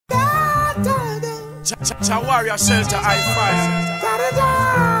Warrior Shelter I5.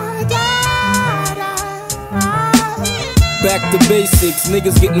 Back to basics,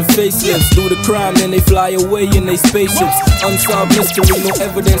 niggas getting facelifts. Do the crime and they fly away in they spaceships. Unsolved mystery, no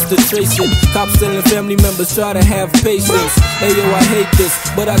evidence to trace it. Cops telling family members try to have patience. Hey yo, I hate this,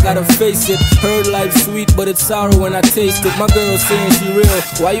 but I gotta face it. Heard life's sweet, but it's sour when I taste it. My girl saying she real,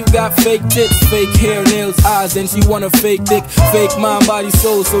 why you got fake tits? Fake hair, nails, eyes, and she want a fake dick. Fake mind, body,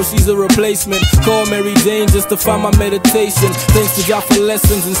 soul, so she's a replacement. Call Mary Jane just to find my meditation. Thanks to y'all for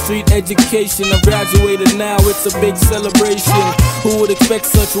lessons and street education. I've graduated now, it's a big celebration. Who would expect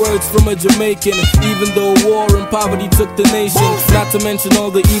such words from a Jamaican? Even though war and poverty took the nation. Not to mention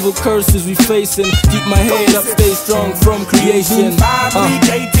all the evil curses we facing. Keep my head up, stay strong from creation.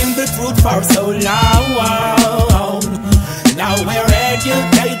 Fabricating the truth for so long. Now we're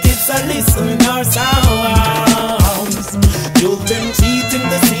educated, so listen our sounds. You've been cheating,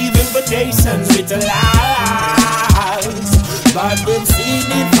 deceiving, invitations with lies. But we've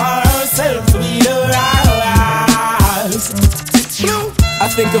seen it for ourselves with our eyes. I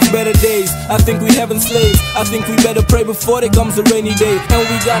think of better days, I think we having slaves. I think we better pray before there comes a rainy day. And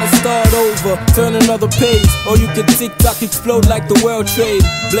we gotta start over, turn another page. Or you can tick-tock, explode like the world trade.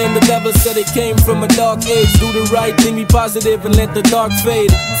 Blame the devil, said it came from a dark age. Do the right thing, be positive and let the dark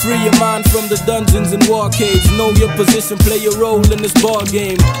fade. Free your mind from the dungeons and war cage. Know your position, play your role in this ball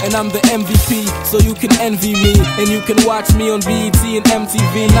game. And I'm the MVP, so you can envy me. And you can watch me on BET and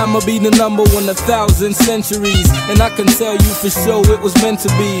MTV. And I'ma be the number 1,000 centuries. And I can tell you for sure it was meant to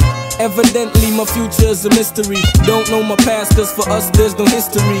be. Evidently my future is a mystery. Don't know my past, cause for us there's no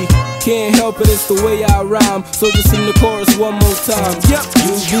history. Can't help it, it's the way I rhyme. So just sing the chorus one more time. Yep.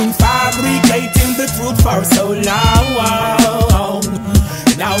 You've been fabricating the truth for so long.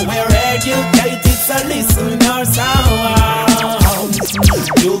 Now we're educated, so listen our sounds.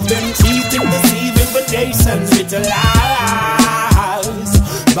 You've been cheating, deceiving, invitations with lies.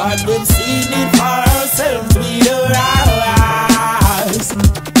 But we've seen it for ourselves with our eyes.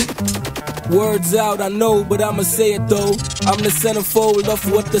 Words out, I know, but I'ma say it though. I'm the centerfold of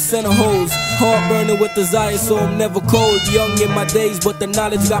what the center holds. Heart burning with desire, so I'm never cold. Young in my days, but the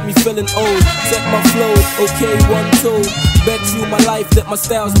knowledge got me feeling old. Check my flow, okay, 1, 2. Bet you my life that my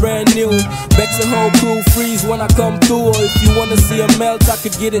style's brand new. Bet your whole crew freeze when I come through. Or if you wanna see a melt, I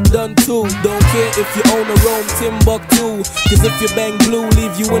could get it done too. Don't care if you own a Rome, Timbuktu. Cause if you bang blue,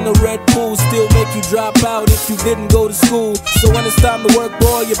 leave you in a red pool. Still make you drop out if you didn't go to school. So when it's time to work,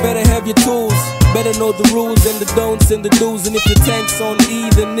 boy, you better have your tools. Better know the rules and the don'ts and the do's. And if your tank's on E,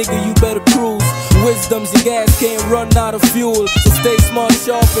 then nigga, you better cruise. Wisdom's your gas, can't run out of fuel. So stay smart,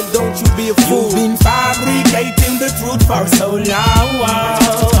 sharp, and don't you be a fool. You've been fabricating the truth for so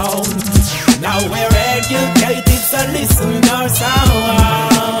long. Now we're educated, so listen our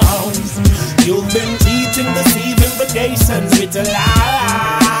sounds. You've been cheating, deceiving, invitations with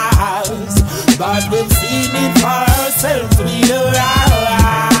lies. But we've seen it for ourselves